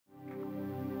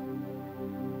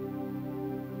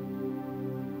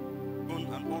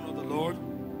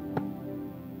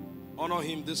honor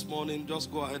him this morning,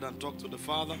 just go ahead and talk to the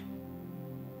Father.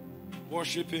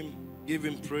 Worship him, give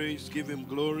him praise, give him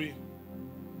glory.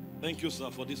 Thank you, sir,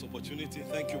 for this opportunity.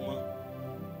 Thank you, ma.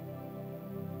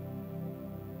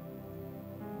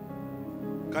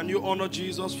 Can you honor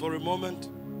Jesus for a moment?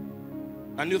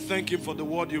 Can you thank him for the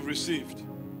word you've received?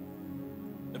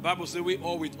 The Bible says we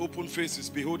all with open faces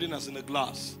beholding us in a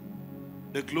glass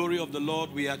the glory of the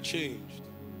Lord, we are changed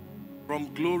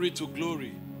from glory to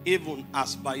glory, even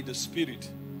as by the Spirit.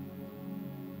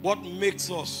 What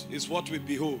makes us is what we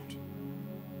behold.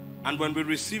 And when we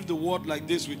receive the word like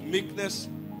this with meekness,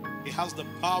 it has the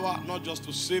power not just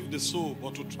to save the soul,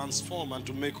 but to transform and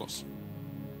to make us.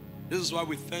 This is why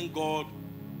we thank God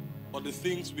for the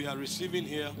things we are receiving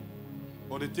here,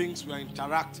 for the things we are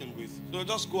interacting with. So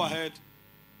just go ahead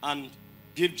and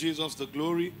give Jesus the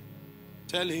glory.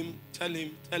 Tell him, tell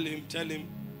him, tell him, tell him.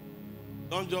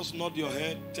 Don't just nod your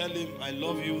head. Tell him, I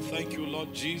love you. Thank you,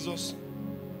 Lord Jesus,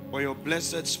 for your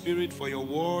blessed Spirit, for your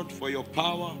word, for your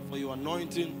power, for your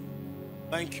anointing.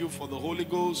 Thank you for the Holy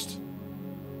Ghost.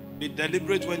 Be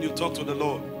deliberate when you talk to the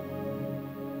Lord.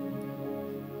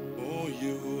 Oh,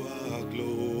 you are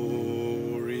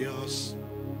glorious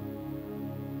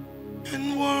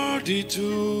and worthy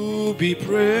to be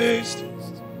praised.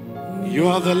 You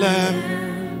are the Lamb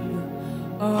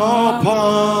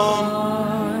upon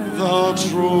the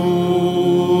throne,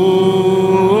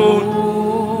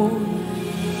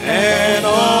 and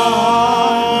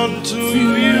unto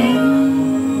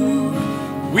you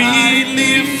we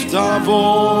lift our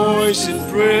voice in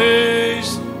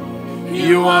praise.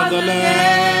 You are the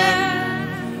Lamb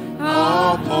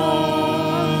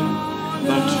upon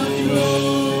the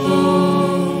throne,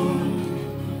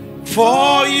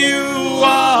 for you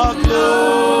are glorious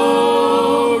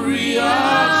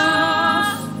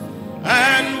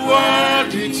and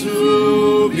worthy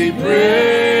to be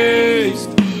praised.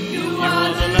 You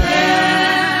are the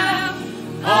Lamb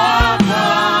upon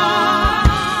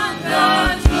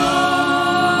the throne,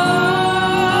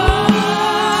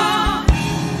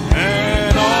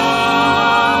 and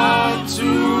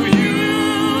unto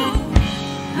you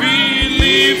we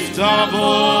lift our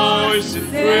voice in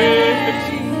praise.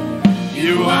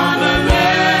 You are the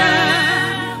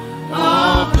Lamb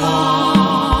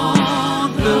upon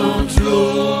the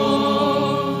throne.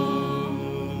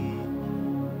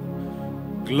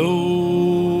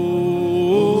 Glory,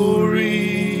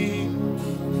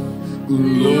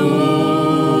 glory,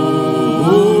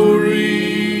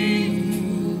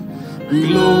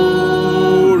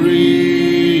 glory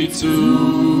to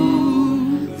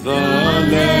the Lamb.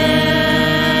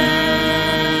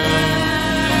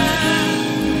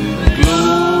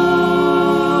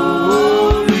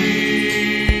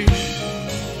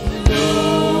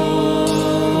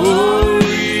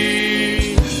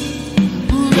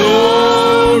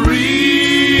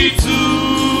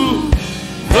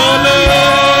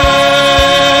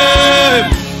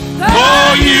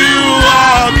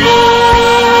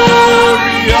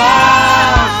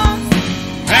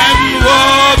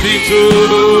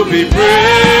 To be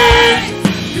praised,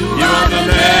 you are the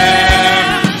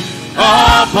Lamb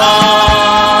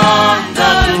upon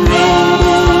the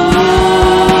throne,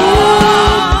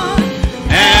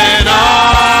 and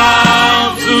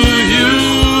unto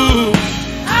you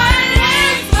I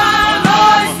lift my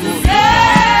voice to say,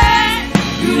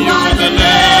 you are the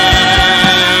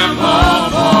Lamb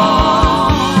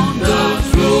upon the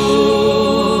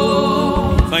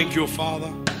throne. Thank you,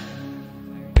 Father.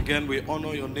 Again, we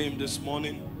honor your name this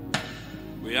morning.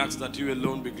 We ask that you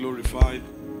alone be glorified.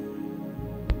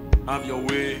 Have your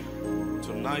way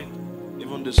tonight,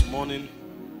 even this morning.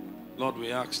 Lord,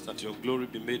 we ask that your glory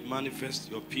be made manifest,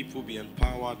 your people be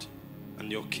empowered, and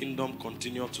your kingdom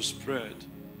continue to spread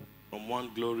from one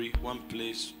glory, one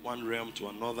place, one realm to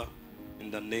another,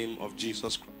 in the name of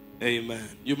Jesus Christ. Amen.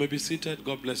 You may be seated.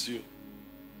 God bless you.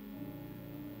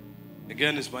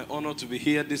 Again, it's my honor to be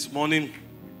here this morning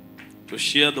to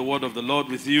share the word of the Lord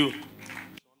with you. There is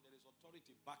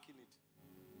authority backing it.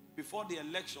 Before the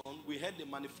election, we had the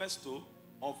manifesto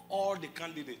of all the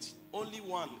candidates. Only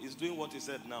one is doing what he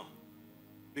said now,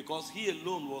 because he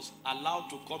alone was allowed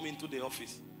to come into the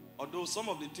office. Although some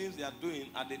of the things they are doing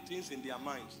are the things in their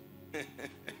minds.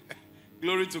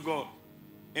 Glory to God.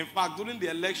 In fact, during the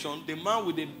election, the man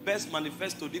with the best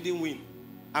manifesto didn't win.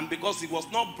 And because he was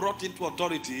not brought into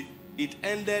authority, it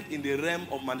ended in the realm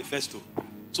of manifesto.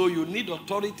 So you need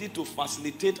authority to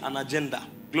facilitate an agenda.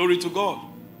 Glory to God.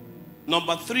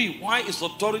 Number 3, why is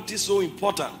authority so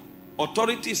important?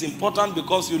 Authority is important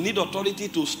because you need authority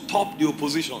to stop the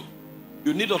opposition.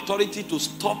 You need authority to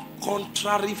stop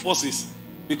contrary forces.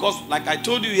 Because like I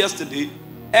told you yesterday,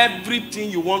 everything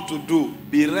you want to do,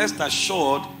 be rest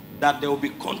assured that there will be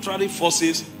contrary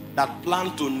forces that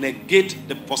plan to negate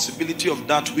the possibility of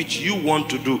that which you want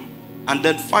to do. And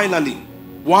then finally,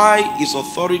 why is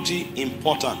authority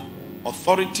important?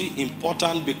 Authority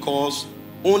important because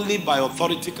only by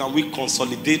authority can we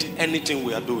consolidate anything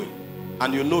we are doing.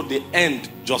 And you know the end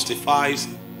justifies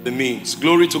the means.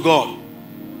 Glory to God.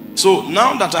 So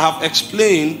now that I have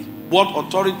explained what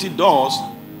authority does,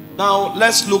 now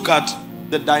let's look at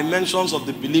the dimensions of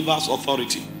the believer's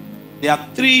authority. There are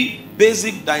three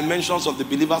basic dimensions of the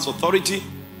believer's authority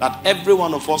that every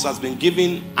one of us has been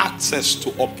given access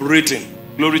to operating.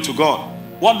 Glory to God.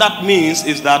 What that means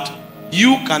is that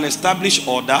you can establish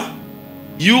order,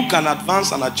 you can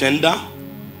advance an agenda,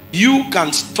 you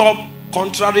can stop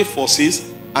contrary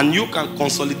forces, and you can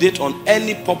consolidate on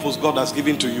any purpose God has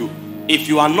given to you. If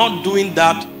you are not doing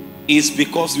that, it's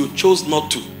because you chose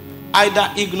not to, either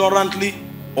ignorantly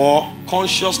or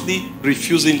consciously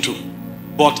refusing to.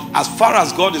 But as far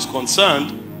as God is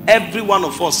concerned, every one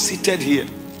of us seated here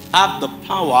have the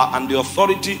power and the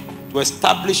authority to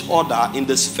establish order in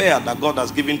the sphere that God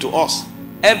has given to us.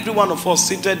 Every one of us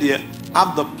seated here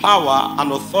have the power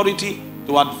and authority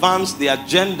to advance the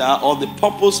agenda or the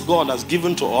purpose God has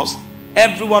given to us.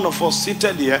 Every one of us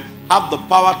seated here have the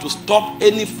power to stop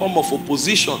any form of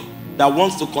opposition that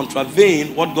wants to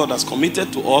contravene what God has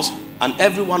committed to us. And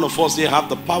every one of us here have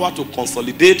the power to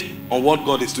consolidate on what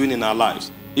God is doing in our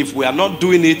lives. If we are not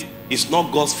doing it, it's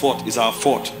not God's fault, it's our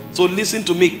fault. So listen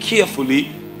to me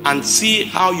carefully and see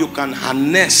how you can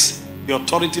harness the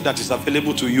authority that is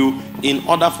available to you in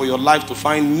order for your life to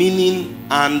find meaning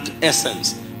and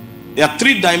essence. There are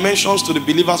three dimensions to the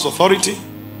believer's authority.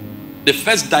 The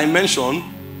first dimension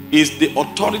is the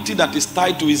authority that is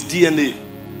tied to his DNA.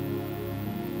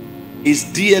 His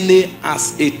DNA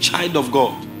as a child of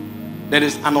God. There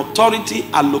is an authority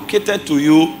allocated to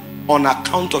you on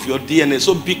account of your DNA.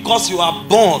 So because you are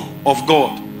born of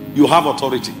God, you have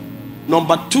authority.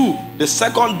 Number two, the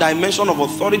second dimension of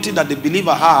authority that the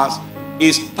believer has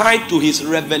is tied to his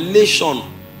revelation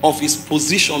of his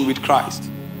position with Christ.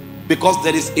 Because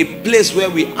there is a place where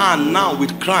we are now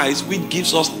with Christ which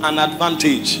gives us an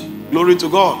advantage. Glory to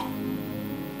God.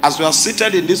 As we are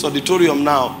seated in this auditorium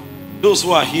now, those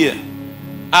who are here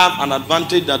have an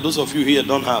advantage that those of you here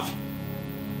don't have.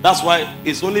 That's why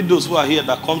it's only those who are here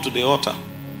that come to the altar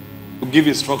to give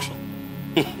instruction.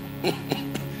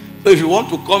 So if you want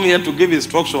to come here to give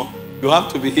instruction, you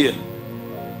have to be here.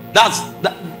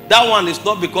 That one is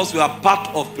not because you are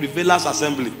part of Prevailers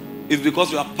assembly. It's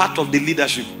because you are part of the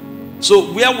leadership.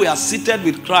 So where we are seated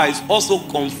with Christ also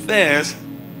confers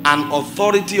an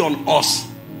authority on us,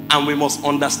 and we must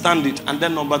understand it. And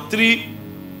then number three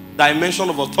dimension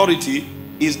of authority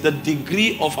is the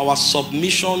degree of our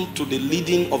submission to the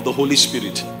leading of the Holy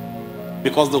Spirit.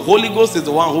 Because the Holy Ghost is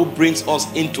the one who brings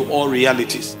us into all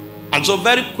realities. And so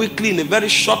very quickly, in a very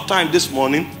short time this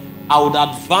morning, I would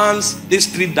advance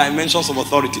these three dimensions of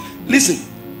authority.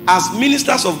 Listen, as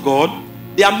ministers of God,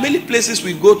 there are many places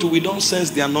we go to, we don't sense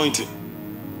the anointing.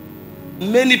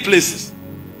 Many places.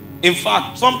 In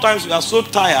fact, sometimes you are so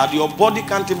tired, your body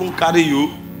can't even carry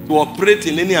you to operate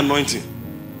in any anointing.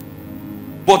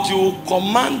 But you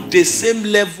command the same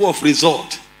level of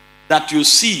result that you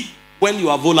see when you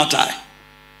are volatile.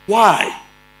 Why?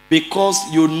 Because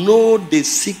you know the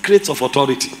secrets of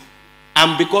authority.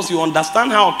 And because you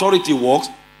understand how authority works,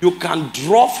 you can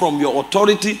draw from your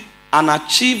authority and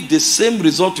achieve the same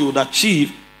result you would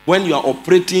achieve when you are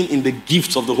operating in the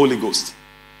gifts of the Holy Ghost.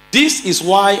 This is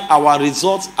why our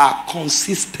results are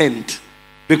consistent,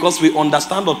 because we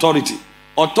understand authority.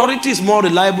 Authority is more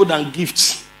reliable than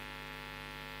gifts.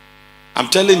 I'm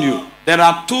telling you, there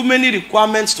are too many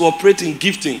requirements to operate in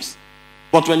giftings.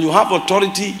 But when you have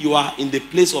authority, you are in the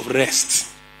place of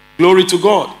rest. Glory to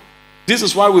God. This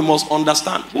is why we must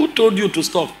understand. Who told you to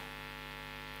stop?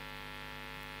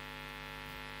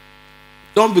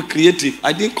 Don't be creative.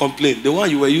 I didn't complain. The one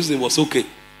you were using was okay.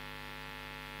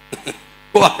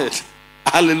 Go ahead.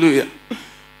 Hallelujah.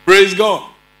 Praise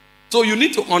God. So you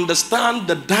need to understand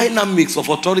the dynamics of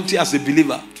authority as a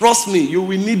believer. Trust me, you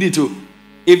will need it too.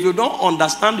 If you don't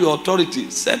understand your authority,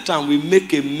 Satan will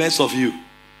make a mess of you.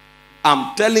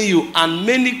 I'm telling you, and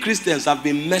many Christians have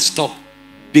been messed up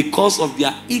because of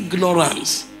their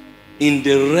ignorance in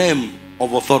the realm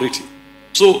of authority.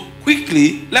 So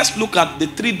quickly, let's look at the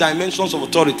three dimensions of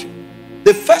authority.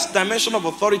 The first dimension of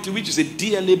authority, which is a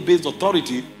DNA-based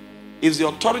authority, is the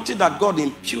authority that God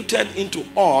imputed into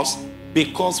us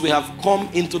because we have come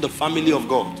into the family of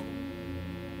God.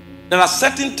 There are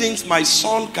certain things my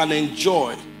son can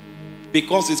enjoy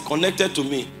because it's connected to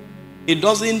me. He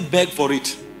doesn't beg for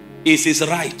it. It's his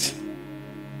right.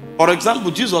 For example,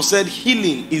 Jesus said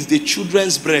healing is the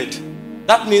children's bread.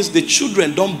 That means the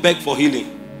children don't beg for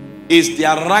healing. It's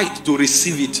their right to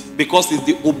receive it because it's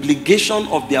the obligation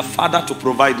of their father to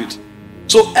provide it.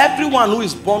 So everyone who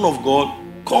is born of God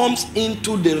comes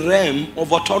into the realm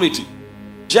of authority.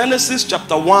 Genesis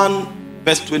chapter 1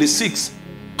 verse 26,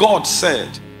 God said,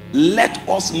 let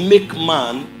us make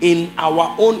man in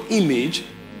our own image,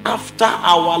 after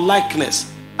our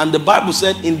likeness. And the Bible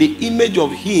said, in the image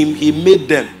of him he made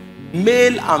them,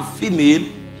 male and female,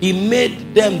 he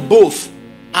made them both.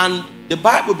 And the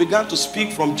Bible began to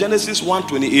speak from Genesis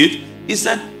 1:28. He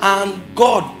said, and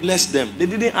God blessed them. They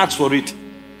didn't ask for it.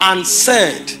 And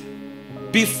said,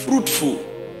 be fruitful,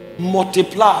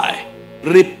 multiply,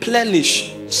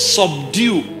 replenish,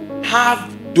 subdue,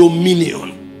 have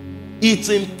dominion. It's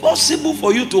impossible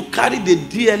for you to carry the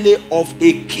DNA of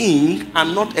a king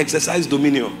and not exercise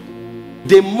dominion.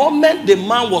 The moment the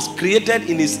man was created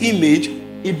in his image,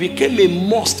 it became a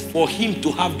must for him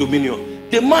to have dominion.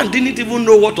 The man didn't even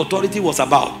know what authority was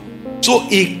about. So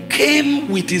it came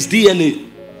with his DNA.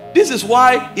 This is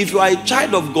why if you are a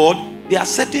child of God, there are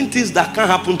certain things that can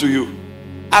happen to you.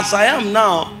 As I am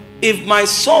now, if my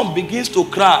son begins to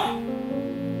cry,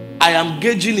 I am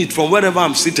gauging it from wherever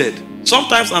I'm seated.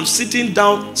 Sometimes I'm sitting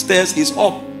downstairs, he's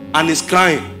up and he's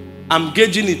crying. I'm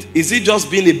gauging it. Is he just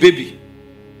being a baby?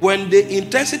 When the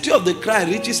intensity of the cry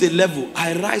reaches a level,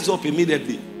 I rise up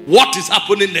immediately. What is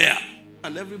happening there?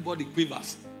 And everybody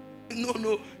quivers.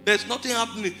 No, there's nothing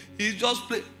happening. He's just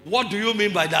playing. What do you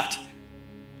mean by that?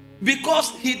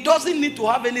 Because he doesn't need to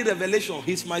have any revelation.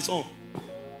 He's my son.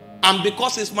 And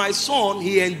because he's my son,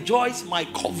 he enjoys my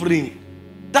covering.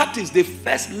 That is the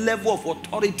first level of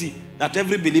authority that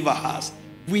every believer has.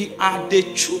 We are the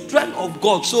children of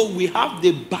God, so we have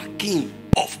the backing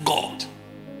of God.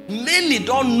 Many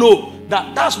don't know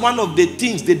that that's one of the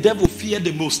things the devil fears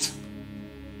the most.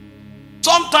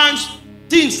 Sometimes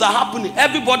things are happening.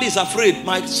 Everybody is afraid.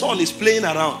 My son is playing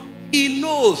around. He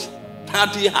knows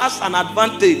that he has an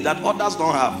advantage that others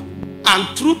don't have.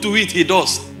 And true to it, he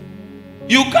does.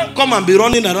 You can't come and be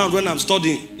running around when I'm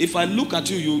studying. If I look at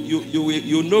you,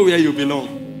 you know where you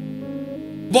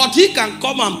belong. But he can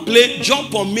come and play,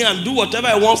 jump on me and do whatever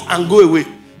he wants and go away.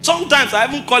 Sometimes I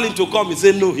even call him to come. He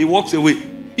says no, he walks away.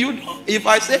 If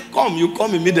I say come, you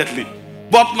come immediately.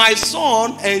 But my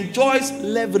son enjoys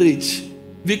leverage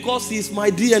because he's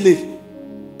my DNA.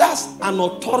 That's an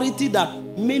authority that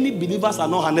many believers are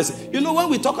not harnessing. You know, when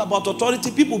we talk about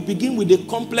authority, people begin with the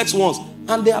complex ones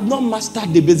and they have not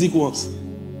mastered the basic ones.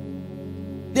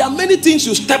 There are many things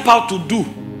you step out to do.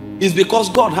 It's because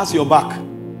God has your back.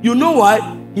 You know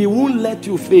why? He won't let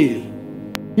you fail.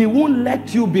 He won't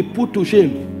let you be put to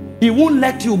shame. He won't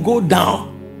let you go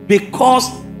down because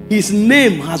his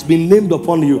name has been named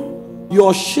upon you.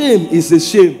 Your shame is a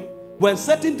shame. When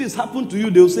certain things happen to you,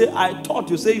 they'll say, I thought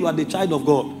you say you are the child of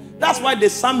God. That's why the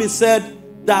psalmist said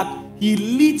that he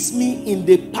leads me in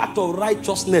the path of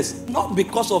righteousness, not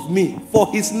because of me, for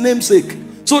his name's sake.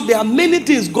 So there are many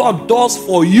things God does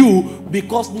for you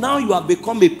because now you have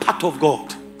become a part of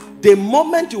God. The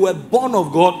moment you were born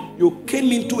of God, you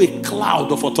came into a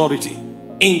cloud of authority.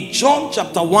 In John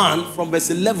chapter 1 from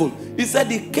verse 11, he said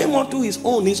he came unto his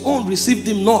own received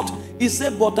him not. He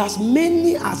said, but as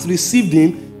many as received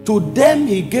him, to them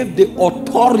he gave the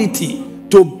authority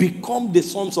to become the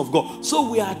sons of God. So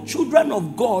we are children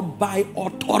of God by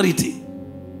authority.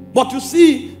 But you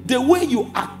see, the way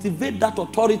you activate that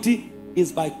authority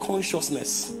is by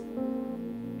consciousness.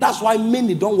 That's why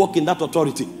many don't walk in that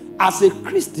authority. As a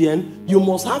Christian, you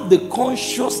must have the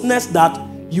consciousness that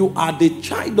you are the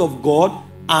child of God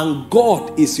and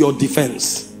God is your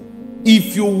defense.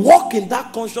 If you walk in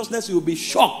that consciousness, you'll be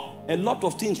shocked. A lot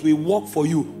of things will work for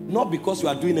you, not because you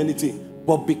are doing anything,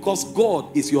 but because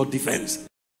God is your defense.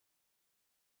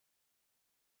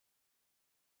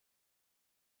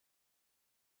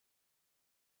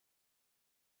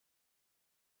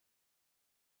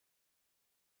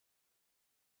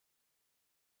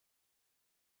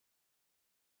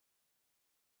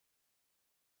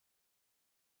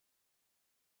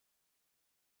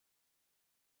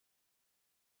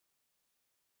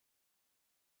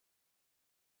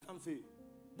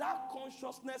 That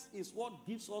consciousness is what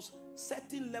gives us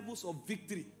certain levels of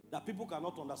victory that people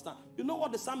cannot understand. You know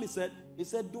what the psalmist said? He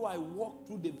said, though I walk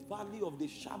through the valley of the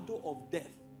shadow of death,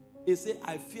 he said,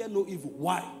 I fear no evil.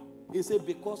 Why? He said,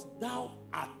 because thou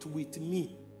art with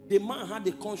me. The man had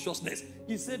a consciousness.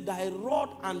 He said, thy rod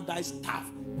and thy staff,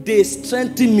 they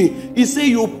strengthen me. He said,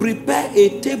 you prepare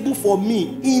a table for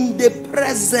me in the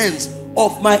presence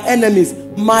of my enemies.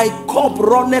 My cup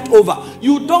runneth over.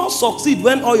 You don't succeed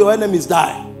when all your enemies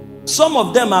die. Some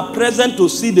of them are present to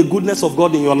see the goodness of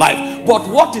God in your life. But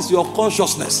what is your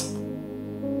consciousness?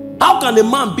 How can a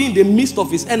man be in the midst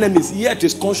of his enemies yet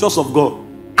is conscious of God?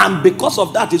 And because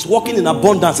of that, is walking in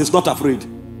abundance, is not afraid.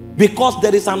 Because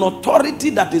there is an authority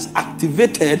that is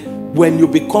activated when you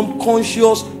become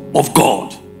conscious of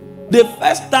God. The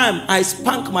first time I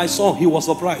spanked my son, he was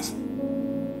surprised.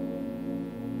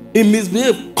 He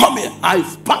misbehaved. Come here. I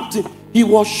spanked him. He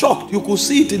was shocked. You could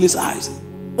see it in his eyes.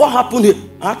 What happened here?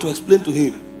 I had to explain to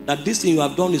him that this thing you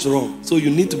have done is wrong. So you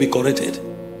need to be corrected.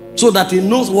 So that he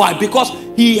knows why. Because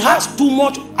he has too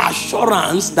much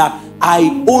assurance that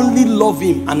I only love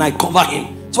him and I cover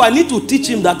him. So I need to teach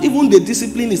him that even the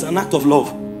discipline is an act of love.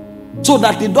 So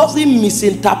that he doesn't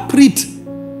misinterpret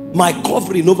my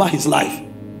covering over his life.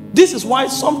 This is why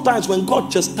sometimes when God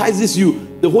chastises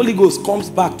you, the Holy Ghost comes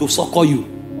back to succor you.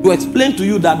 To explain to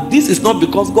you that this is not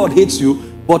because God hates you,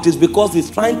 but it's because he's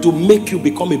trying to make you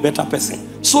become a better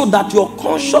person. So that your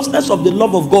consciousness of the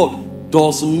love of God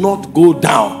does not go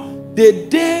down. The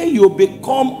day you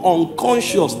become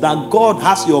unconscious that God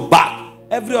has your back,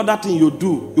 every other thing you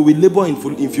do, you will labor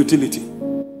in futility.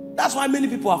 That's why many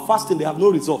people are fasting, they have no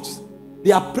results.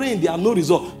 They are praying, they have no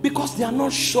results. Because they are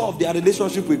not sure of their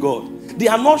relationship with God. They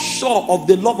are not sure of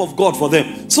the love of God for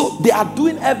them. So they are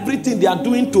doing everything they are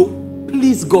doing to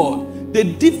please God. The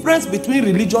difference between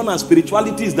religion and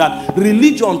spirituality is that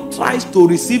religion tries to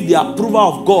receive the approval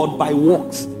of God by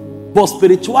works. But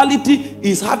spirituality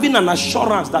is having an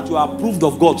assurance that you are approved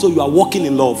of God, so you are walking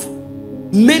in love.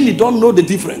 Many don't know the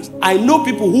difference. I know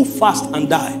people who fast and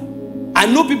die. I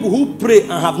know people who pray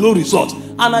and have no results.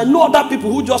 And I know other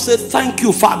people who just say, thank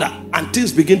you, Father, and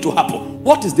things begin to happen.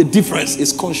 What is the difference?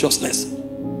 Is consciousness.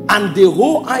 And the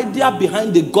whole idea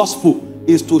behind the gospel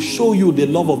is to show you the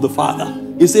love of the Father.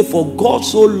 He said, for God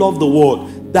so loved the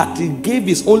world that he gave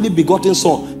his only begotten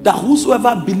son, that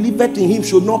whosoever believeth in him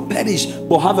should not perish,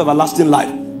 but have everlasting life.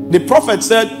 The prophet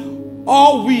said,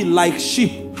 all we like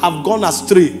sheep have gone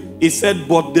astray. He said,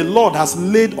 but the Lord has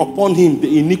laid upon him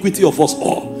the iniquity of us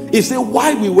all. He said,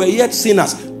 while we were yet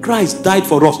sinners, Christ died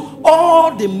for us.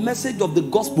 All the message of the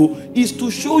gospel is to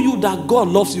show you that God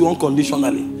loves you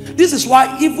unconditionally. This is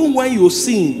why even when you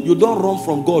sin, you don't run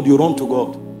from God, you run to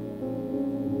God.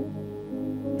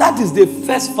 That is the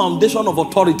first foundation of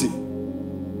authority.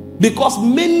 Because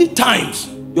many times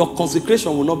your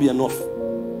consecration will not be enough.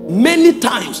 Many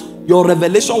times your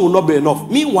revelation will not be enough.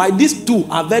 Meanwhile, these two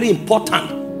are very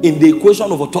important in the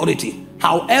equation of authority.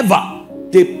 However,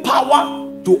 the power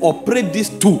to operate these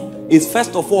two is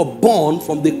first of all born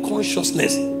from the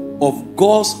consciousness of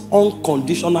God's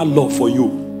unconditional love for you.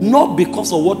 Not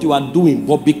because of what you are doing,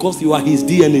 but because you are his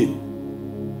DNA.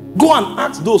 Go and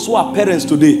ask those who are parents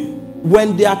today.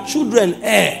 When their children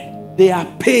err, they are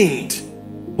pained.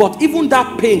 But even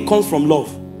that pain comes from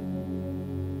love.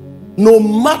 No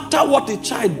matter what a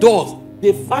child does,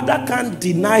 the father can't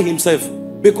deny himself.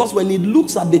 Because when he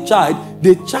looks at the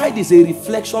child is a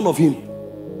reflection of him.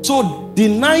 So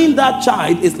denying that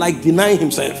child is like denying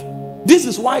himself. This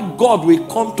is why God will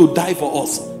come to die for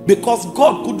us. Because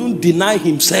God couldn't deny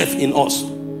himself in us.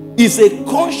 It's a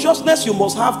consciousness you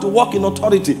must have to walk in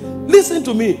authority. Listen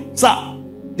to me, sir.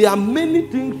 There are many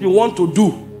things you want to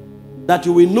do that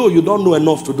you will know you don't know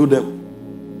enough to do them.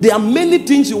 There are many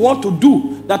things you want to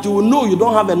do that you will know you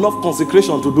don't have enough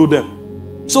consecration to do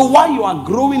them. So while you are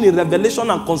growing in revelation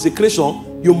and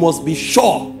consecration, you must be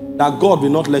sure that God will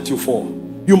not let you fall.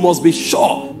 You must be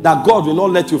sure that God will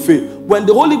not let you fail. When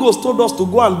the Holy Ghost told us to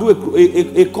go and do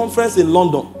a conference in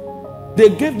London, they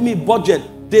gave me budget.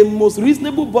 The most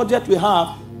reasonable budget we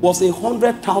have was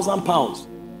 £100,000.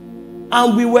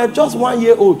 And we were just 1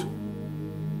 year old.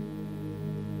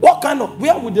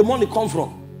 Where would the money come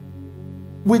from?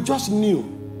 We just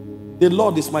knew the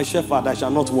Lord is my shepherd, I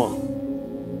shall not want.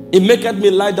 He maketh me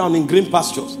lie down in green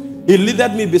pastures. He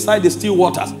leadeth me beside the still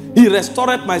waters. He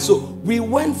restored my soul. We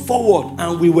went forward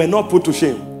and we were not put to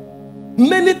shame.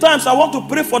 Many times I want to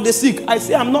pray for the sick. I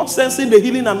say, I'm not sensing the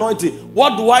healing anointing.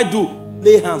 What do I do?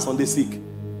 Lay hands on the sick.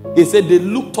 He said they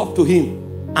looked up to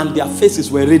him and their faces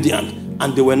were radiant.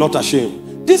 And they were not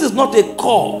ashamed. This is not a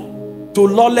call to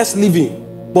lawless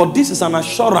living, but this is an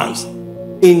assurance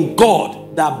in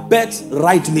God that bets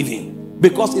right living.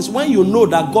 Because it's when you know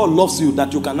that God loves you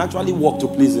that you can actually walk to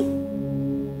please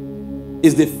him.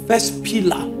 It's the first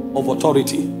pillar of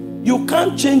authority. You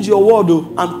can't change your word,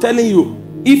 though. I'm telling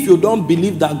you, if you don't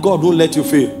believe that God won't let you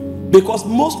fail. Because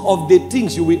most of the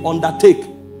things you will undertake,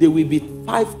 they will be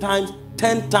 5 times,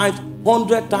 10 times,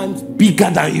 100 times bigger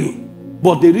than you.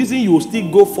 But the reason you will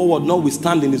still go forward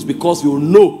notwithstanding is because you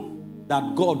know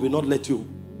that God will not let you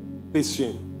face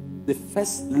shame. The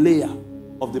first layer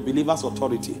of the believer's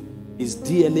authority is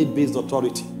DNA-based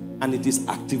authority, and it is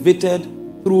activated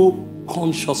through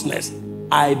consciousness.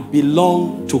 I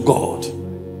belong to God.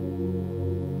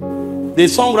 The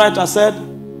songwriter said,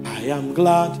 I am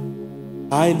glad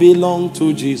I belong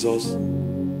to Jesus.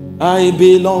 I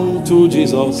belong to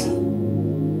Jesus.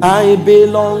 I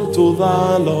belong to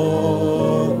the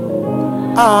Lord.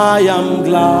 I am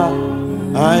glad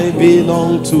I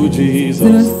belong to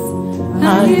Jesus.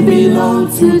 I belong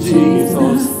to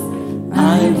Jesus.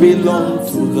 I belong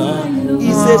to the Lord.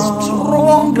 It's a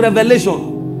strong revelation.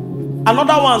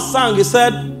 Another one sang, he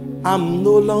said, I'm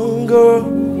no longer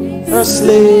a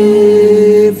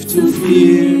slave to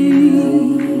fear.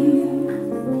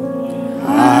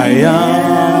 I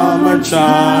am a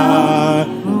child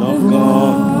of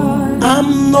God.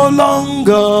 I'm no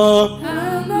longer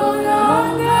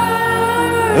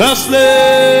a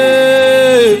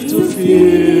slave to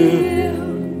fear.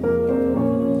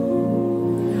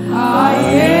 I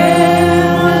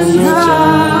am a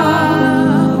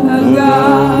child of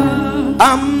God.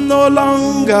 I'm no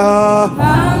longer a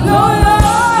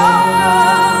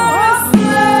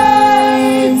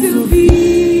slave to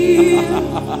fear.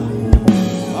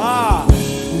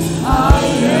 I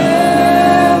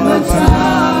am a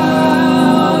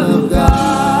child of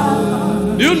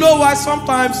God. Do you know why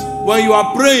sometimes when you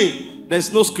are praying,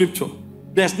 there's no scripture,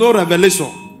 there's no revelation,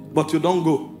 but you don't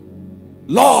go?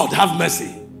 Lord, have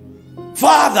mercy.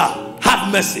 Father,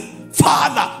 have mercy.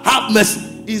 Father, have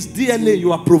mercy. It's DNA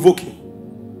you are provoking.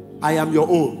 I am your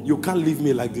own. You can't leave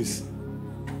me like this.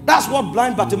 That's what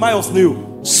blind Bartimaeus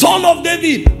knew. Son of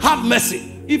David, have mercy.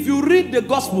 If you read the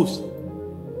Gospels,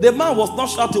 the man was not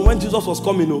shouting when Jesus was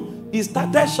coming. No. He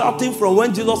started shouting from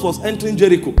when Jesus was entering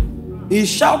Jericho. He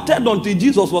shouted until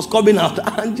Jesus was coming out,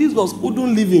 and Jesus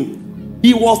couldn't leave him.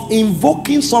 He was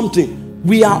invoking something.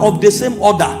 We are of the same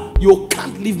order. You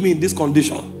can't leave me in this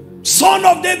condition. Son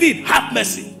of David, have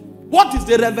mercy. What is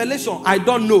the revelation? I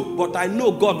don't know, but I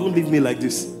know God won't leave me like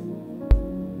this.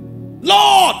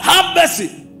 Lord, have mercy.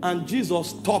 And Jesus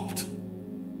stopped.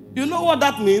 You know what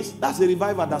that means? That's a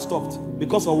revival that stopped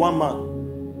because of one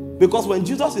man. Because when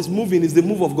Jesus is moving, it's the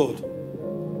move of God.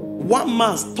 One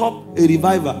man stopped a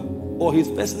revival or his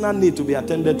personal need to be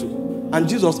attended to. And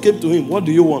Jesus came to him. What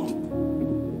do you want?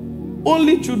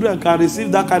 Only children can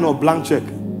receive that kind of blank check.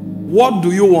 What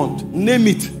do you want? Name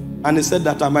it. And he said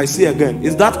that I might see again.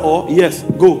 Is that all? Yes.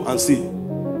 Go and see.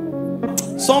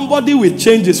 Somebody will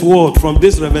change his world from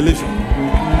this revelation.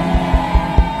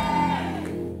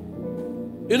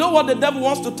 You know what the devil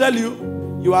wants to tell you?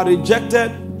 You are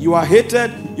rejected. You are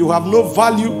hated. You have no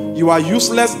value. You are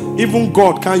useless. Even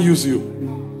God can't use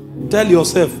you. Tell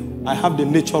yourself, I have the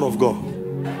nature of God.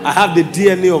 I have the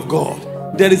DNA of God.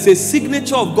 There is a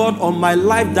signature of God on my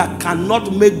life that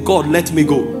cannot make God let me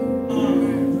go.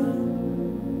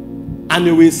 And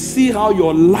you will see how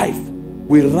your life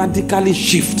will radically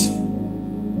shift.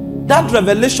 That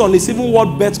revelation is even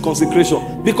what births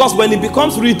consecration. Because when it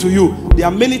becomes real to you, there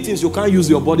are many things you can't use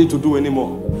your body to do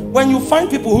anymore. When you find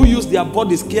people who use their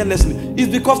bodies carelessly, it's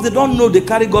because they don't know they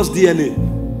carry God's DNA.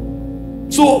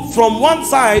 So from one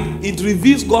side, it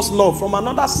reveals God's love. From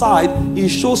another side, it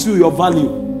shows you your value.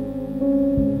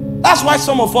 That's why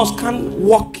some of us can't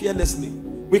walk carelessly.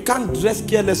 We can't dress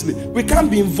carelessly. We can't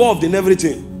be involved in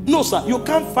everything. No, sir, you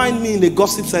can't find me in a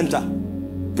gossip center.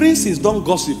 Princes don't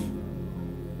gossip.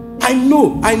 I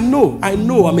know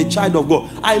I'm a child of God.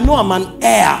 I know I'm an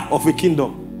heir of a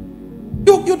kingdom.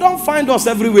 You don't find us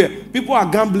everywhere. People are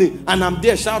gambling and I'm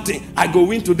there shouting, I go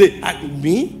win today.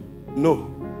 Me? No.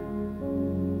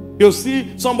 You'll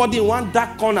see somebody in one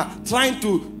dark corner trying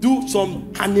to do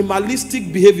some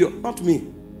animalistic behavior. Not me.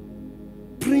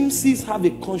 Princes have a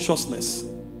consciousness.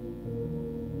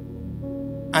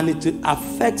 And it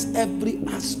affects every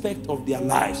aspect of their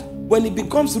lives. When it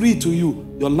becomes real to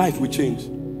you, your life will change.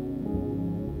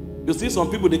 You see some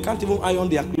people, they can't even iron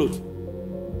their clothes.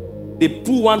 They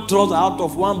pull one trouser out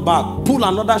of one bag, pull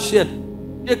another shirt,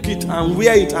 take it and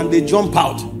wear it, and they jump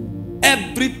out.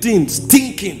 Everything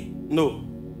stinking. No,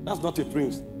 that's not a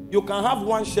prince. You can have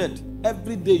one shirt,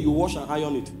 every day you wash and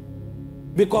iron it.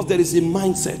 Because there is a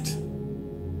mindset.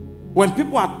 When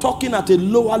people are talking at a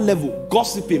lower level,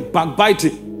 gossiping,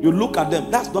 backbiting, you look at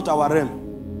them, that's not our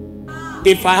realm.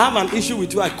 If I have an issue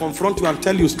with you, I confront you and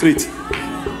tell you straight.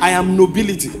 I am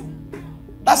nobility.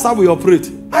 That's how we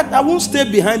operate. I won't stay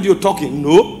behind you talking.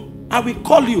 No. I will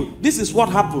call you. This is what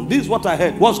happened. This is what I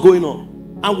heard. What's going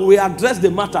on? And we will address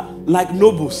the matter like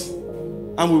nobles.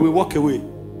 And we will walk away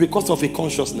because of a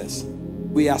consciousness.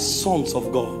 We are sons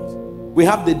of God. We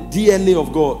have the DNA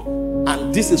of God.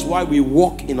 And this is why we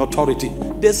walk in authority.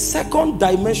 The second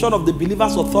dimension of the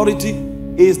believer's authority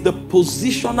is the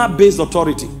positional based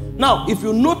authority. Now, if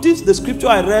you notice the scripture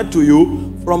I read to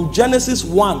you from Genesis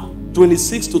 1,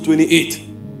 26 to 28,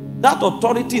 that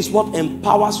authority is what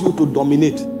empowers you to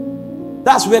dominate.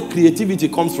 That's where creativity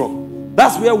comes from.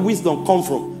 That's where wisdom comes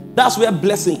from. That's where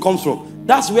blessing comes from.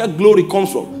 That's where glory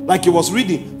comes from. Like he was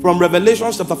reading from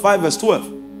Revelation chapter 5 verse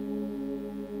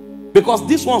 12. Because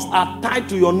these ones are tied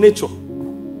to your nature.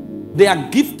 They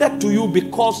are gifted to you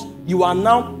because you are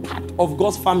now part of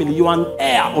God's family. You are an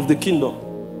heir of the kingdom.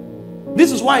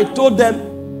 This is why I told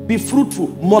them, be fruitful,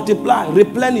 multiply,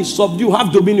 replenish, subdue,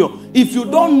 have dominion. If you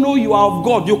don't know you are of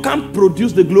God, you can't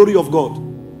produce the glory of God.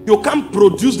 You can't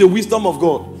produce the wisdom of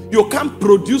God. You can't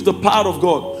produce the power of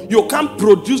God. You can't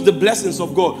produce the blessings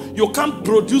of God. You can't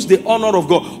produce the honor of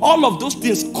God. All of those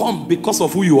things come because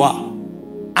of who you are.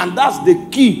 And that's the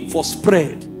key for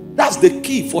spread. That's the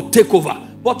key for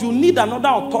takeover. But you need another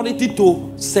authority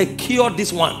to secure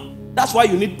this one. That's why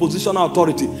you need positional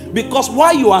authority. Because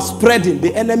while you are spreading,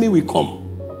 the enemy will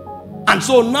come. And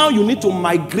so now you need to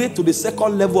migrate to the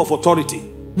second level of authority,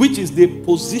 which is the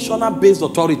positional-based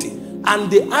authority. And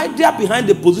the idea behind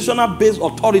the positional-based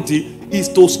authority is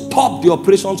to stop the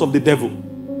operations of the devil.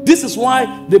 This is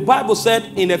why the Bible said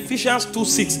in Ephesians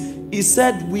 2:6, he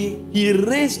said he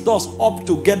raised us up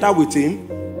together with him,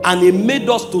 and he made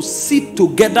us to sit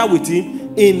together with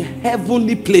him in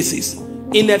heavenly places.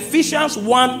 In Ephesians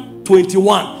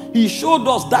 1:21, he showed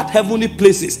us that heavenly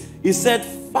places. He said,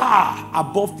 far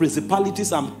above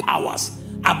principalities and powers,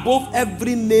 above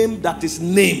every name that is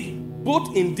named,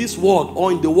 both in this world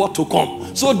or in the world to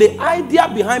come. So the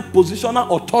idea behind positional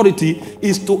authority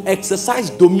is to exercise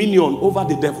dominion over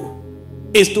the devil.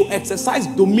 Is to exercise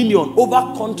dominion over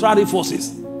contrary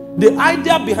forces. The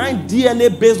idea behind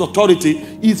DNA-based authority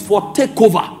is for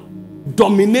takeover,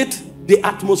 dominate the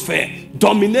atmosphere,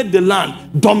 dominate the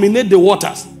land, dominate the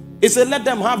waters. It said, let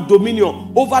them have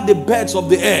dominion over the birds of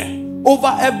the air,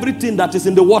 over everything that is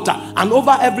in the water, and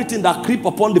over everything that creep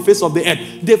upon the face of the earth.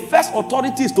 The first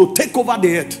authority is to take over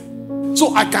the earth.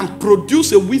 So I can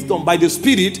produce a wisdom by the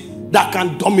Spirit that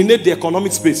can dominate the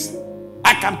economic space.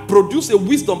 I can produce a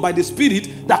wisdom by the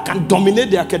Spirit that can dominate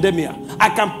the academia. I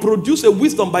can produce a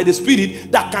wisdom by the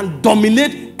Spirit that can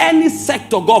dominate any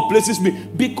sector God places me.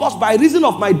 Because by reason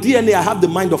of my DNA, I have the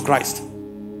mind of Christ.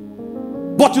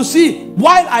 But you see,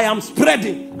 while I am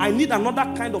spreading, I need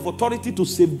another kind of authority to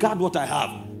safeguard what I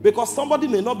have. Because somebody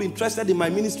may not be interested in my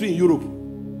ministry in Europe.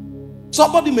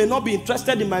 Somebody may not be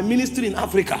interested in my ministry in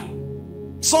Africa.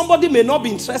 Somebody may not be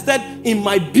interested in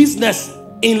my business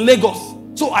in Lagos.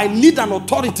 So I need an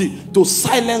authority to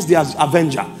silence the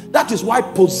avenger. That is why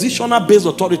positional-based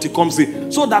authority comes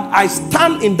in. So that I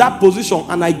stand in that position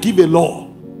and I give a law.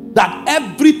 That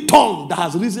every tongue that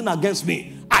has risen against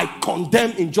me, I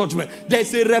condemn in judgment. There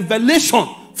is a revelation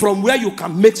from where you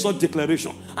can make such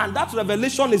declaration. And that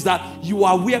revelation is that you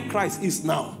are where Christ is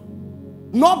now.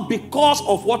 Not because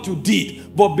of what you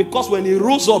did, but because when he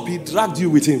rose up, he dragged you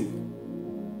with him.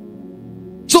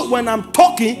 So when I'm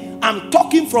talking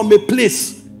from a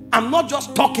place. I'm not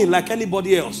just talking like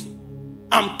anybody else.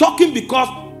 I'm talking because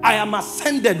I am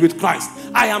ascended with Christ.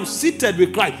 I am seated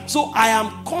with Christ. So I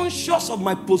am conscious of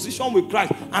my position with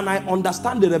Christ. And I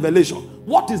understand the revelation.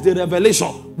 What is the revelation?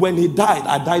 When he died,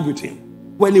 I died with him.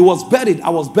 When he was buried, I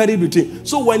was buried with him.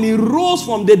 So when he rose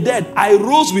from the dead, I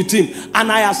rose with him.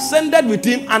 And I ascended with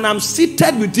him. And I'm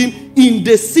seated with him in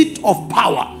the seat of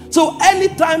power. So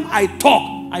anytime I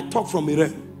talk from a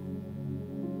realm.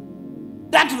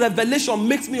 That revelation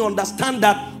makes me understand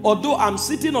that although I'm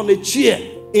sitting on a chair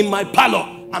in my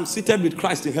parlor, I'm seated with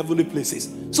Christ in heavenly places.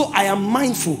 So I am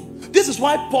mindful. This is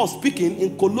why Paul speaking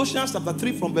in Colossians chapter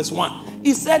 3 from verse 1.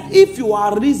 He said, if you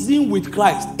are risen with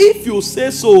Christ, if you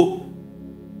say so,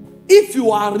 if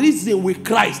you are risen with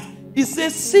Christ, he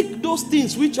says, seek those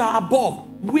things which are above,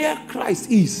 where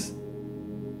Christ is.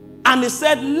 And he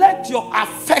said, let your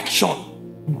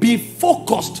affection be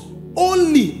focused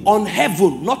only on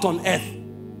heaven, not on earth.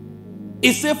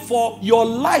 He said, for your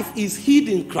life is hid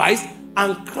in Christ,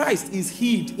 and Christ is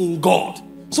hid in God.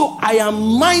 So I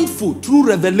am mindful through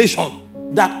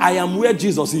revelation that I am where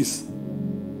Jesus is.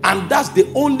 And that's the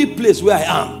only place where I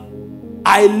am.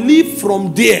 I live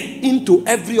from there into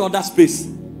every other space.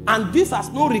 And this has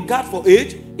no regard for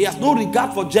age. It has no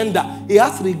regard for gender. It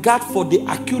has regard for the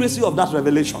accuracy of that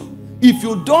revelation. If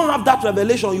you don't have that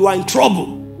revelation, you are in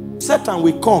trouble. Satan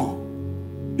will come.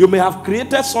 You may have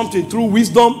created something through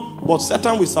wisdom, but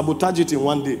Satan will sabotage it in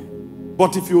one day.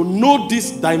 But if you know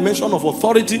this dimension of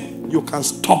authority, you can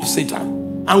stop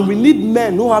Satan. And we need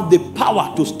men who have the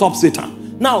power to stop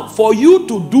Satan. Now, for you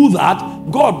to do that,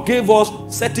 God gave us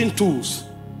certain tools.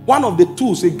 One of the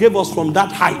tools he gave us from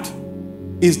that height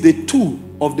is the tool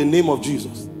of the name of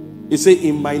Jesus. He said,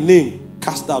 in my name,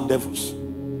 cast out devils.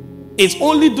 It's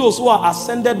only those who are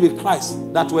ascended with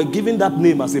Christ that were given that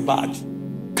name as a badge.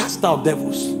 Cast out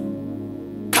devils.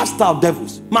 Cast out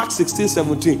devils. Mark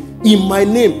 16:17. In my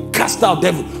name, cast out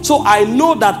devils. So I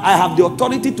know that I have the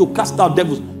authority to cast out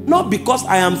devils. Not because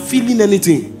I am feeling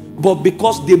anything, but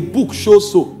because the book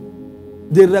shows so.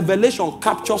 The revelation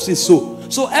captures it so.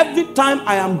 So every time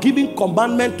I am giving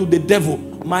commandment to the devil,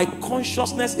 my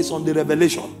consciousness is on the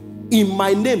revelation. In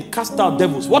my name, cast out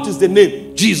devils. What is the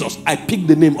name? Jesus. I pick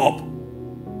the name up.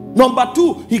 Number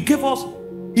 2, he gave us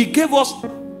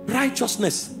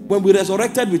righteousness when we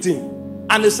resurrected with him.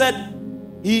 And he said,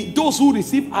 those who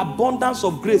receive abundance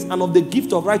of grace and of the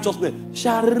gift of righteousness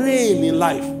shall reign in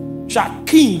life, shall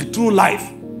king through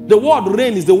life. The word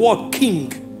reign is the word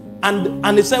king.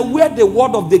 And he said, where the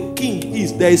word of the king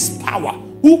is, there is power.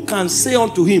 Who can say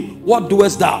unto him, what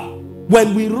doest thou?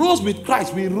 When we rose with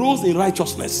Christ, we rose in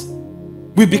righteousness.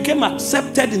 We became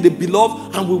accepted in the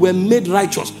beloved and we were made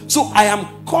righteous. So I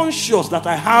am conscious that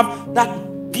I have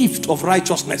that gift of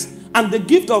righteousness. And the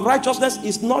gift of righteousness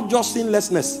is not just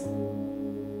sinlessness.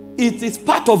 It is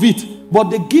part of it. But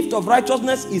the gift of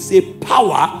righteousness is a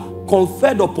power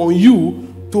conferred upon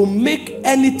you to make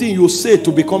anything you say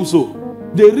to become so.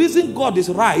 The reason God is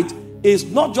right is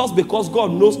not just because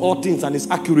God knows all things and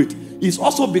is accurate. It's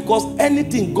also because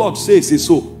anything God says is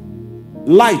so.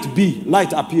 Light be,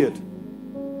 light appeared.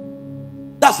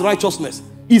 That's righteousness.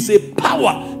 It's a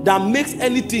power that makes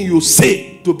anything you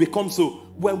say to become so.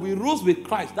 When we rose with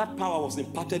Christ, that power was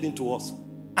imparted into us.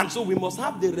 And so we must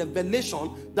have the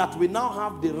revelation that we now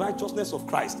have the righteousness of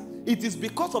Christ. It is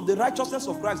because of the righteousness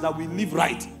of Christ that we live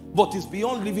right. But it's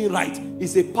beyond living right.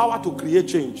 It's a power to create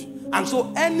change. And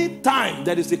so anytime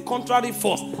there is a contrary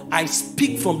force, I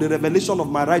speak from the revelation of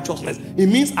my righteousness. It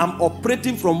means I'm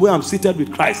operating from where I'm seated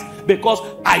with Christ. Because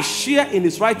I share in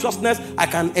his righteousness, I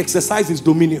can exercise his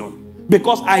dominion.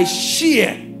 Because I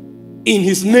share in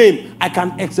his name, I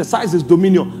can exercise his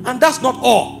dominion. And that's not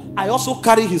all. I also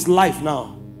carry his life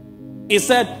now. He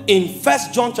said in 1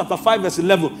 John chapter 5 verse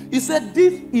 11, he said,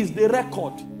 this is the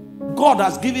record. God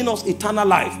has given us eternal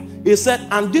life. He said,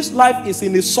 and this life is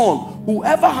in his Son.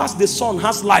 Whoever has the Son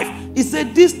has life. He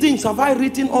said, these things have I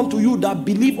written unto you that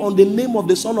believe on the name of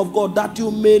the Son of God, that you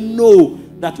may know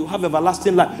that you have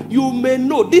everlasting life. You may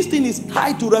know. This thing is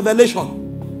tied to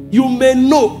revelation. You may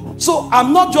know. So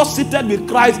I'm not just seated with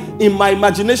Christ in my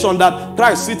imagination that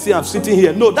Christ sits here, I'm sitting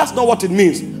here. No, that's not what it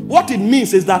means. What it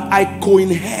means is that I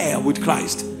co-inherit with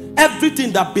Christ.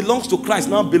 Everything that belongs to Christ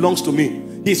now belongs to me.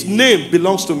 His name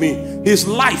belongs to me. His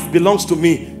life belongs to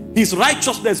me. His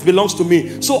righteousness belongs to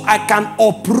me. So I can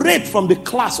operate from the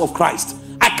class of Christ.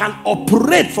 I can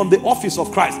operate from the office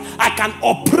of Christ. I can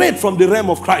operate from the realm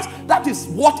of Christ. That is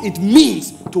what it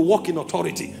means to walk in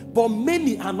authority. But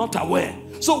many are not aware.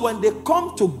 So when they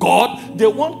come to God, they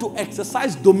want to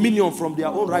exercise dominion from their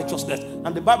own righteousness.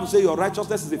 And the Bible says your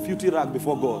righteousness is a filthy rag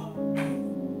before God.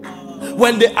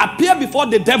 When they appear before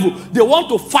the devil, they want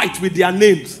to fight with their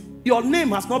names. Your name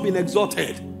has not been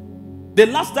exalted. The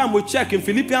last time we checked in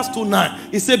Philippians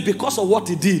 2:9, he said because of what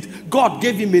he did, God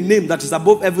gave him a name that is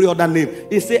above every other name.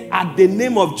 He said at the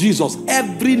name of Jesus,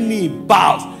 every knee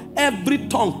bows, every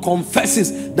tongue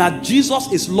confesses that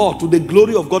Jesus is Lord to the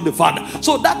glory of God the Father.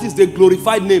 So that is the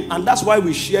glorified name, and that's why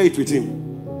we share it with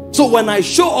him. So when I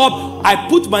show up, I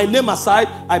put my name aside,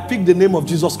 I pick the name of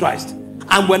Jesus Christ.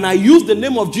 And when I use the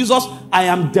name of Jesus, I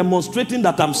am demonstrating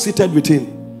that I'm seated with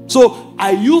him. So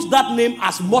I use that name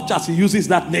as much as he uses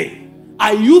that name.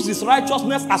 I use his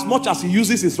righteousness as much as he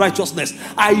uses his righteousness.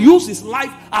 I use his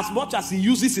life as much as he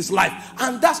uses his life.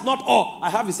 And that's not all.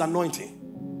 I have his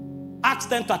anointing. Acts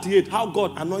 10:38, how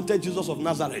God anointed Jesus of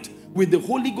Nazareth with the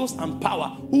Holy Ghost and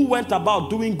power, who went about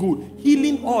doing good,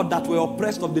 healing all that were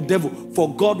oppressed of the devil,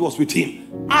 for God was with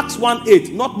him. Acts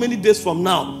 1:8, not many days from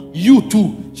now, you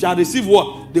too shall receive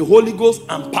what? The Holy Ghost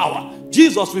and power.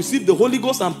 Jesus received the Holy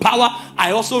Ghost and power.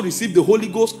 I also received the Holy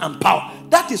Ghost and power.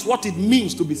 That is what it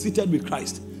means to be seated with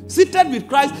Christ. Seated with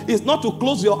Christ is not to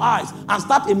close your eyes and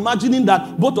start imagining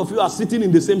that both of you are sitting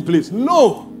in the same place.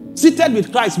 No. Seated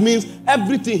with Christ means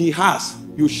everything he has,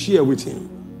 you share with him.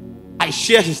 I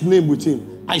share his name with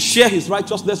him. I share his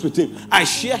righteousness with him. I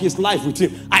share his life with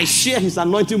him. I share his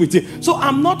anointing with him. So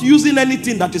I'm not using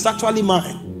anything that is actually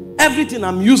mine. Everything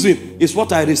I'm using is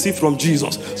what I receive from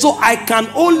Jesus. So I can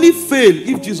only fail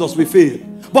if Jesus will fail.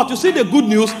 But you see the good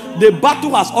news, the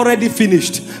battle has already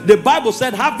finished. The Bible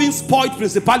said, having spoiled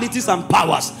principalities and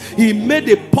powers, he made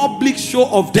a public show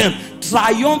of them,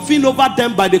 triumphing over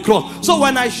them by the cross. So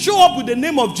when I show up with the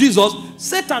name of Jesus,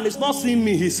 Satan is not seeing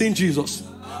me, he's seeing Jesus.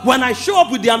 When I show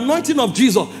up with the anointing of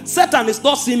Jesus, Satan is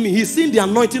not seeing me, he's seeing the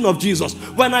anointing of Jesus.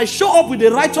 When I show up with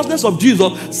the righteousness of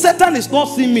Jesus, Satan is not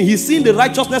seeing me, he's seeing the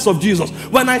righteousness of Jesus.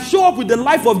 When I show up with the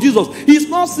life of Jesus, he's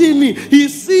not seeing me,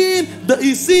 he's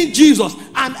seeing Jesus.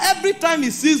 And every time he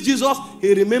sees Jesus,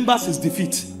 he remembers his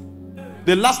defeat.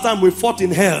 The last time we fought in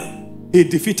hell, he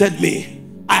defeated me.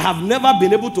 I have never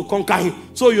been able to conquer him.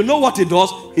 So you know what he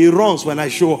does? He runs when I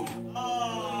show up.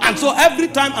 And so every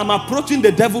time I'm approaching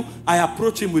the devil, I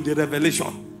approach him with the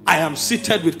revelation. I am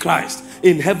seated with Christ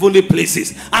in heavenly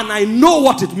places. And I know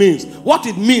what it means. What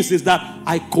it means is that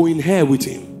I co-inherit with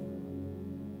him.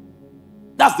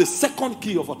 That's the second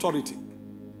key of authority.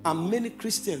 And many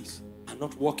Christians are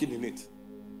not walking in it.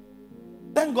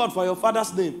 Thank God for your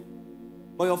father's name.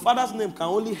 But your father's name can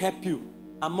only help you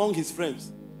among his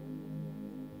friends.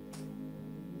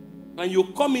 When you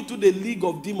come into the league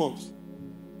of demons,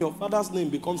 your father's name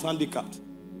becomes handicapped.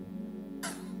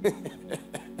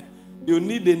 You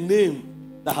need a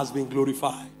name that has been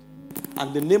glorified.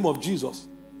 And the name of Jesus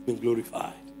has been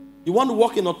glorified. You want to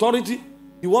walk in authority?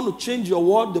 You want to change your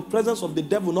world, the presence of the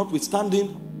devil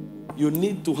notwithstanding? You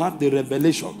need to have the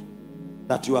revelation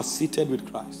that you are seated with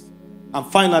Christ. And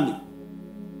finally,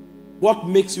 what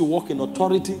makes you walk in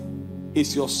authority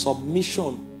is your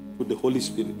submission to the Holy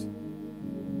Spirit.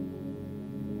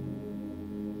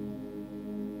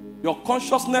 Your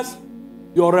consciousness,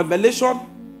 your revelation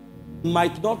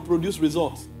might not produce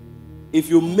results if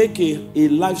you make a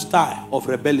lifestyle of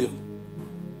rebellion.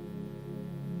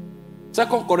 2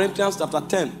 Corinthians chapter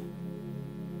 10,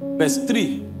 verse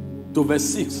 3 to verse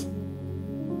 6.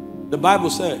 The Bible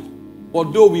said,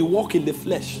 although we walk in the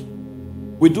flesh,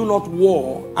 we do not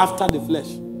war after the flesh.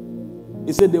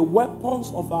 It said the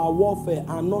weapons of our warfare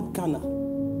are not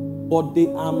carnal, but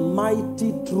they are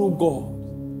mighty through God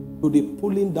to the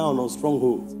pulling down of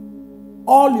strongholds.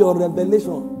 All your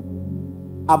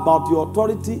revelation about your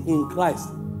authority in Christ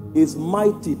is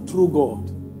mighty through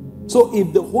God. So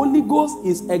if the Holy Ghost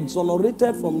is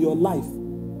exonerated from your life,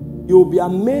 you will be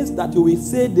amazed that you will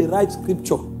say the right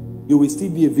scripture, you will still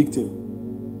be a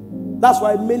victim. That's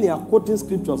why many are quoting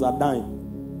scriptures are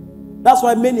dying. That's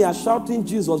why many are shouting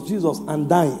Jesus, Jesus and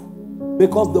dying.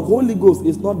 Because the Holy Ghost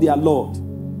is not their Lord.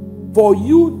 For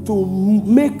you to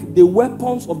make the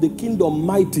weapons of the kingdom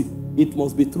mighty, it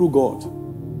must be through God.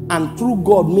 And through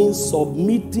God means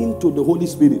submitting to the Holy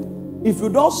Spirit. If you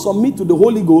don't submit to the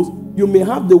Holy Ghost, you may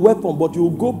have the weapon, but you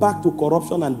will go back to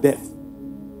corruption and death.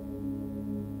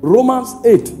 Romans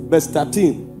 8, verse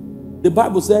 13. The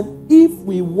Bible said, if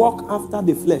we walk after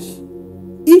the flesh,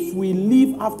 if we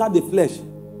live after the flesh,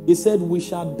 he said, we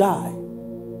shall die.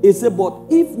 He said, but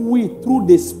if we through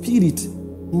the Spirit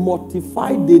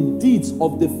mortify the deeds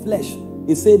of the flesh,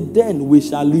 he said, then we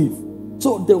shall live.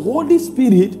 So the Holy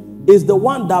Spirit is the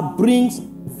one that brings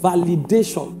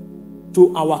validation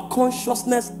to our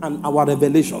consciousness and our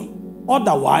revelation.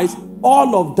 Otherwise,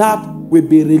 all of that will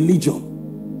be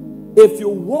religion. If you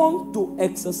want to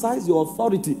exercise your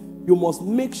authority, you must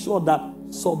make sure that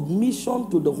submission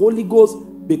to the Holy Ghost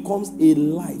becomes a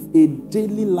life, a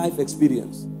daily life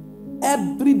experience.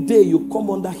 Every day you come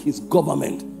under his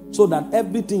government, so that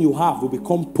everything you have will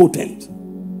become potent.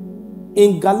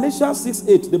 In Galatians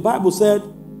 6:8, the Bible said,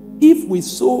 if we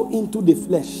sow into the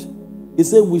flesh, it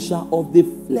said we shall of the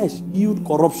flesh yield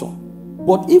corruption.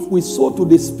 But if we sow to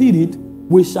the Spirit,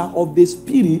 we shall of the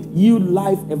Spirit yield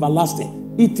life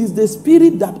everlasting. It is the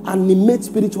Spirit that animates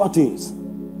spiritual things.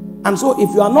 And so if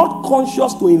you are not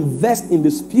conscious to invest in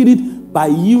the Spirit by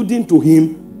yielding to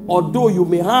him, although you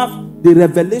may have the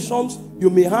revelations, you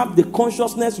may have the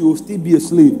consciousness, you will still be a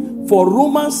slave. For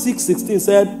Romans 6:16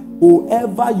 said,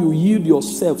 whoever you yield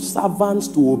yourself servants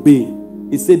to obey,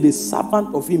 he said the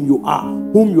servant of him you are,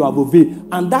 whom you have obeyed.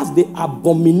 And that's the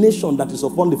abomination that is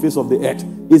upon the face of the earth.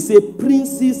 He said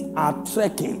princes are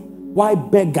trekking, while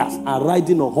beggars are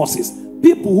riding on horses.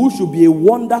 People who should be a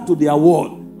wonder to their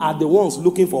world are the ones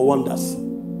looking for wonders.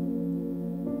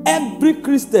 Every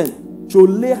Christian should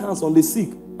lay hands on the sick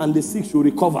and the sick should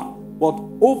recover. But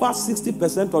over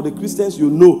 60% of the Christians you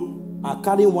know are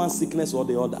carrying one sickness or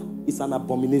the other. It's an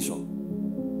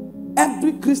abomination.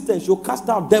 Every Christian should cast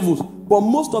out devils, but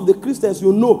most of the Christians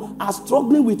you know are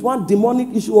struggling with one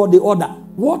demonic issue or the other.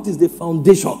 What is the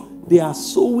foundation? They are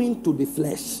sowing to the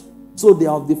flesh. So they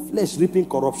are of the flesh reaping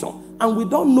corruption. And we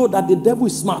don't know that the devil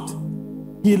is smart.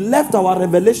 He left our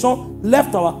revelation,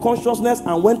 left our consciousness,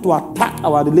 and went to attack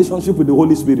our relationship with the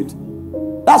Holy Spirit.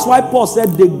 That's why Paul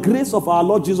said the grace of our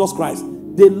Lord Jesus Christ,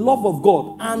 the love of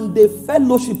God, and the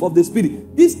fellowship of the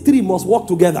Spirit. These three must work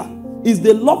together. It's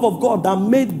the love of God that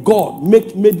made God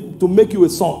to make you a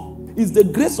son. you. It's the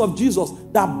grace of Jesus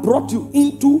that brought you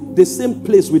into the same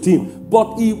place with him.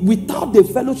 But without the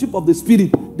fellowship of the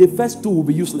Spirit, the first two will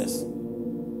be useless.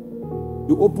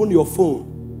 You open your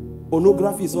phone,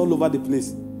 pornography is all over the place,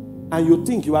 and you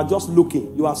think you are just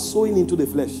looking. You are sowing into the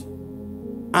flesh.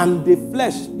 And the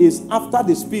flesh is after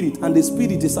the Spirit, and the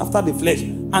Spirit is after the flesh.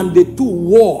 And the two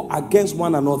war against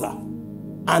one another.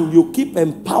 And you keep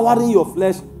empowering your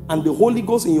flesh, and the Holy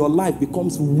Ghost in your life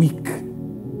becomes weak.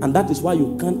 And that is why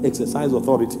you can't exercise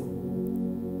authority.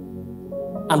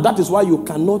 And that is why you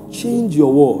cannot change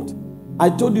your word. I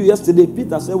told you yesterday,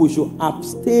 Peter said we should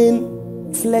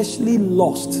abstain fleshly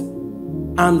lust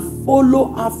and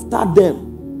follow after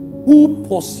them who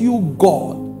pursue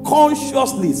God,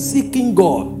 consciously seeking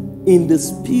God in the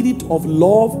spirit of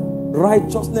love,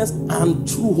 righteousness, and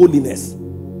true holiness.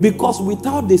 Because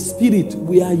without the Spirit,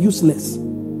 we are useless.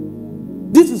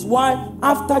 This is why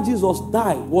after Jesus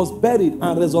died, was buried,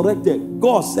 and resurrected,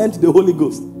 God sent the Holy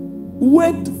Ghost.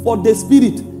 Wait for the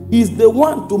Spirit. He is the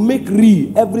one to make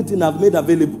real everything I've made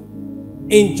available.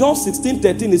 In John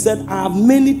 16:13, he said, I have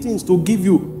many things to give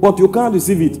you, but you can't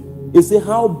receive it. He said,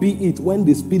 how be it when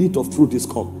the Spirit of truth is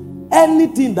come?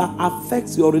 Anything that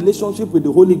affects your relationship with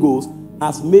the Holy Ghost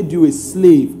has made you a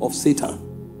slave of Satan.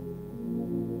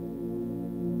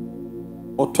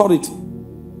 Authority,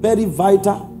 very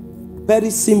vital, very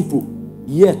simple,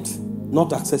 yet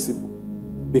not accessible,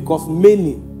 because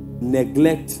many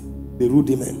neglect the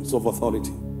rudiments of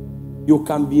authority. You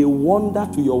can be a wonder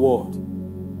to your world.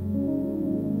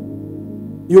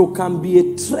 You can be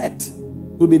a threat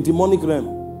to the demonic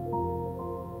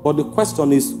realm. But the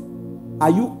question is, are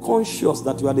you conscious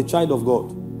that you are the child of God?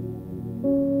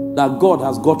 That God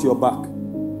has got your back?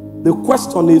 The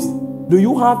question is, do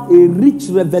you have a rich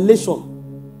revelation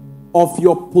of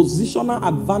your positional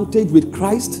advantage with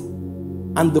Christ?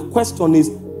 And the question is,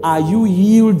 are you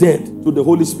yielded to the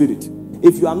Holy Spirit?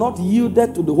 If you are not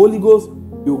yielded to the Holy Ghost,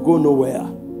 you go nowhere.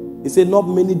 He said, not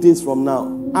many days from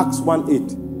now, Acts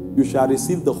 1:8, you shall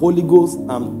receive the Holy Ghost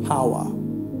and power,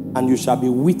 and you shall be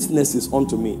witnesses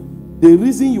unto me. The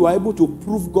reason you are able to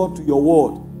prove God to your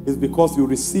word is because you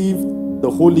received the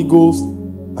Holy Ghost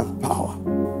and power.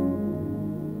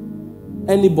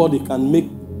 Anybody can make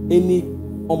any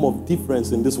form of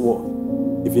difference in this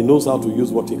world if he knows how to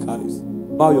use what he carries.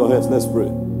 Bow your heads, let's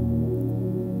pray.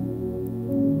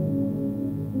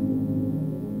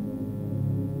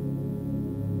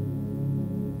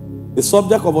 The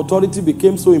subject of authority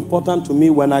became so important to me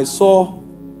when I saw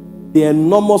the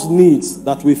enormous needs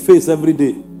that we face every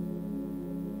day.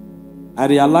 I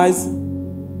realized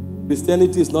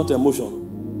Christianity is not emotion.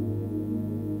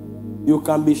 You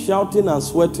can be shouting and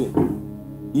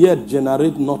sweating, yet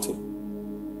generate nothing.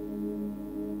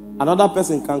 Another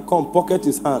person can come, pocket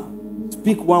his hand,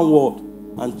 speak one word,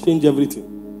 and change everything.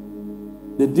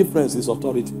 The difference is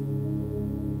authority.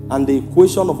 And the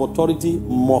equation of authority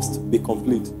must be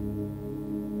complete.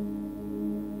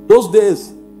 Those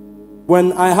days,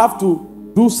 when I have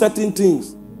to do certain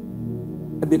things,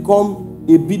 I become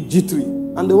a bit jittery.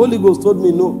 And the Holy Ghost told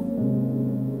me, no.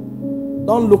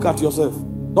 Don't look at yourself.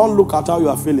 Don't look at how you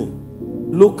are feeling.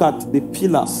 Look at the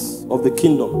pillars of the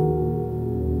kingdom.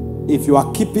 If you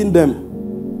are keeping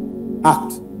them,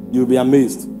 act. You'll be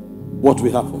amazed what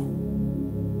will happen.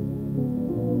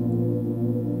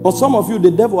 For some of you,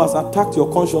 the devil has attacked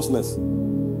your consciousness.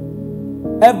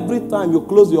 Every time you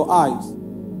close your eyes,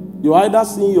 you're either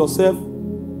seeing yourself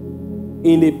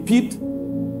in a pit,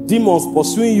 demons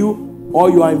pursuing you,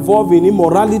 or you are involved in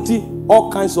immorality,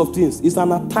 all kinds of things. It's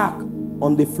an attack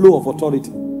on the flow of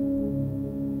authority.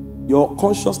 Your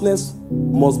consciousness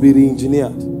must be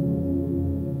re-engineered.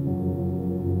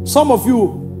 Some of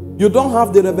you, you don't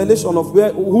have the revelation of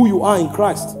who you are in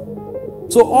Christ.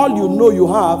 So all you know you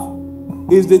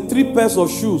have is the 3 pairs of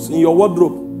shoes in your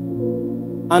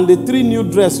wardrobe and the 3 new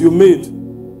dresses you made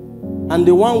and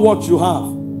the 1 watch you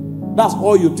have. That's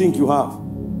all you think you have.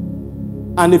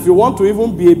 And if you want to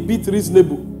even be a bit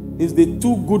reasonable, it's the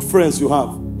 2 good friends you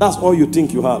have. That's all you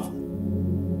think you have.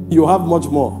 You have much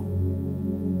more.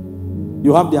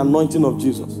 You have the anointing of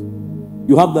Jesus.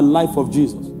 You have the life of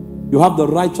Jesus. You have the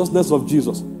righteousness of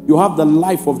Jesus. You have the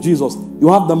life of Jesus. You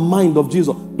have the mind of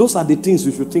Jesus. Those are the things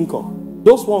you should think of.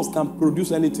 Those ones can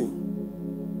produce anything.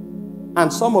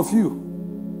 And some of you,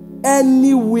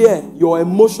 anywhere your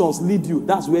emotions lead you,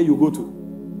 that's where you go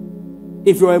to.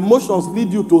 If your emotions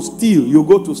lead you to steal, you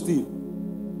go to steal.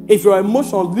 If your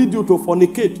emotions lead you to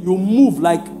fornicate, you move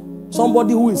like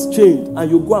somebody who is chained and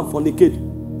you go and fornicate.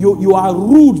 You are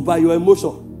ruled by your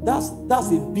emotion. That's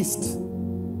a beast.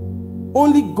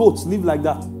 Only goats live like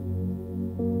that.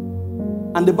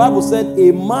 And the Bible said,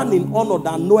 a man in honor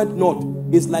that knoweth not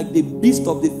is like the beast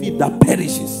of the field that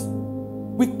perishes.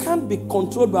 We can't be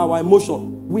controlled by our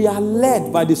emotion. We are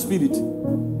led by the Spirit.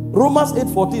 Romans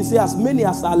 8:14 says, as many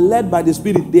as are led by the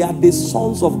Spirit, they are the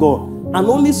sons of God. And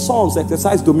only sons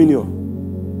exercise dominion.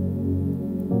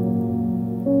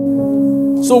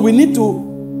 So we need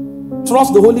to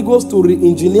trust the Holy Ghost to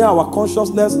re-engineer our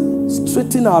consciousness,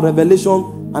 straighten our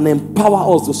revelation, and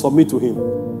empower us to submit to Him.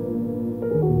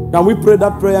 Can we pray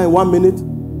that prayer in 1 minute?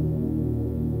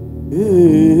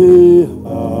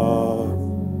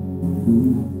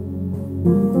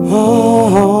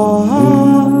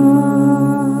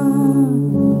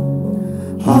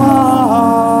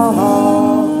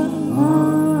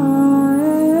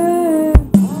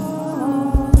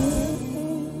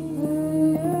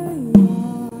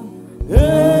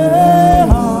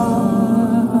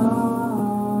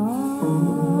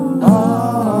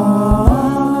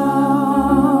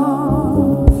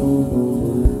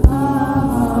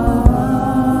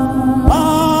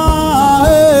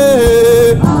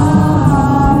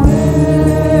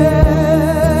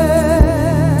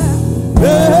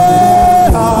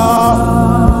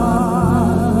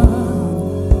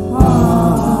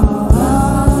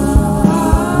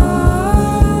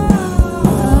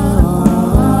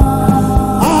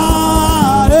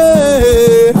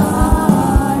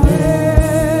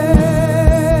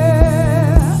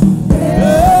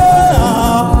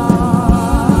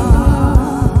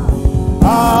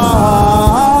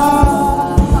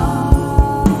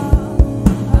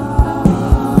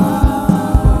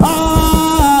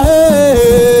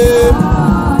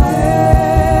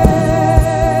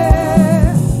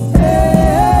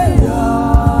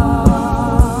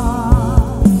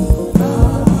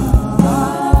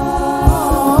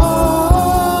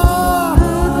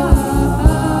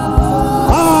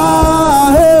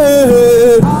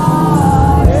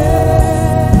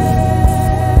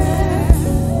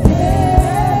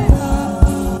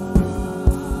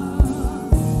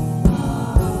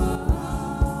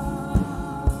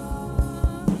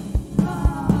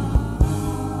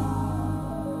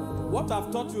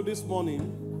 This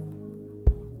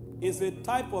morning is a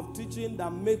type of teaching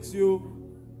that makes you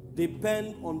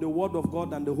depend on the Word of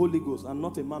God and the Holy Ghost and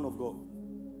not a man of God.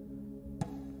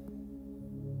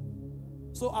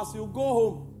 So as you go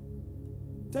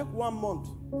home, take 1 month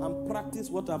and practice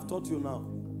what I've taught you now.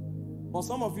 For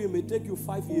some of you, it may take you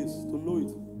 5 years to know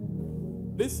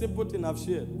it. This simple thing I've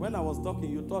shared, when I was talking,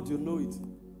 you thought you know it.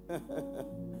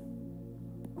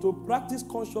 To practice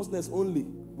consciousness only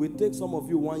will take some of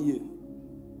you 1 year.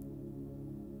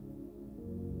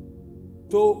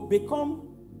 To become,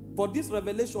 for these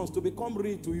revelations to become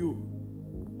real to you,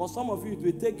 for some of you, it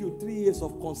will take you 3 years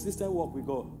of consistent work with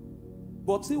God.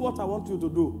 But see what I want you to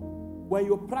do. When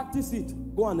you practice it,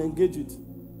 go and engage it.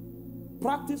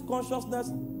 Practice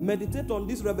consciousness, meditate on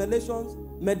these revelations,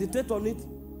 meditate on it,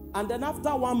 and then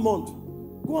after 1 month,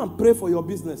 go and pray for your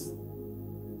business.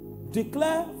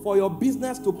 Declare for your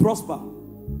business to prosper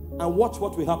and watch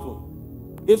what will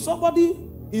happen. If somebody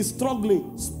is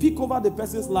struggling, speak over the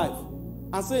person's life.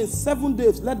 And say in 7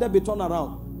 days, let there be turn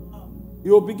around.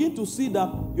 You'll begin to see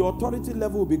that your authority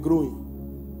level will be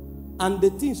growing. And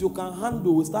the things you can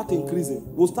handle will start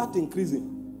increasing.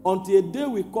 Until a day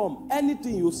will come,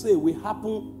 anything you say will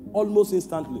happen almost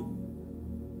instantly.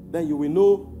 Then you will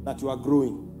know that you are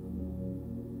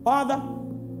growing. Father,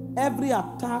 every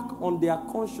attack on their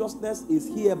consciousness is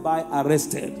hereby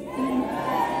arrested.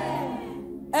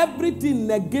 Everything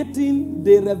negating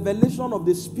the revelation of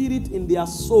the Spirit in their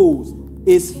souls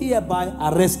is hereby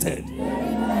arrested.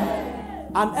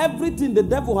 And everything the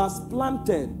devil has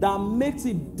planted that makes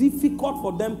it difficult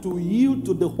for them to yield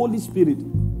to the Holy Spirit,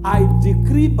 I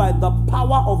decree by the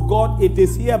power of God, it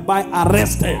is hereby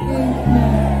arrested.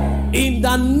 In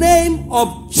the name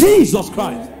of Jesus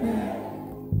Christ.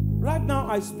 Right now,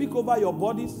 I speak over your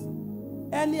bodies.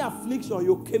 Any affliction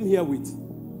you came here with,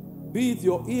 be it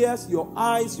your ears, your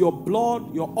eyes, your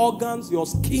blood, your organs, your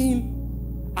skin,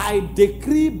 I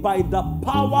decree by the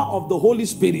power of the Holy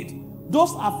Spirit,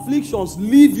 those afflictions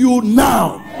leave you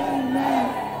now.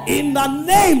 Amen. In the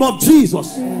name of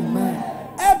Jesus. Amen.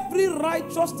 Every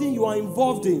righteous thing you are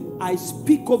involved in, I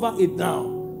speak over it now.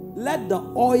 Let the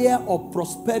oil of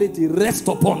prosperity rest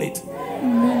upon it.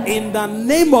 Amen. In the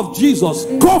name of Jesus,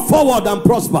 go forward and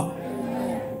prosper.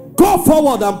 Amen. Go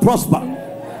forward and prosper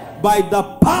by the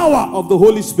power of the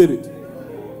Holy Spirit.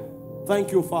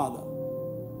 Thank you, Father.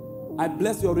 I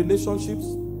bless your relationships.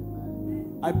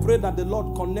 I pray that the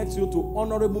Lord connects you to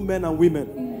honorable men and women.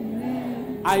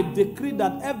 Amen. I decree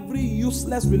that every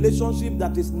useless relationship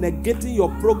that is negating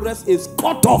your progress is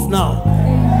cut off now.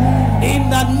 Amen. In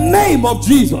the name of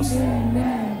Jesus. Amen.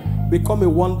 Become a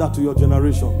wonder to your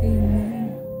generation. Amen.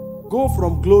 Go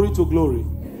from glory to glory.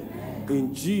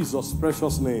 In Jesus'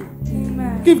 precious name.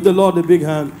 Amen. Give the Lord a big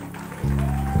hand.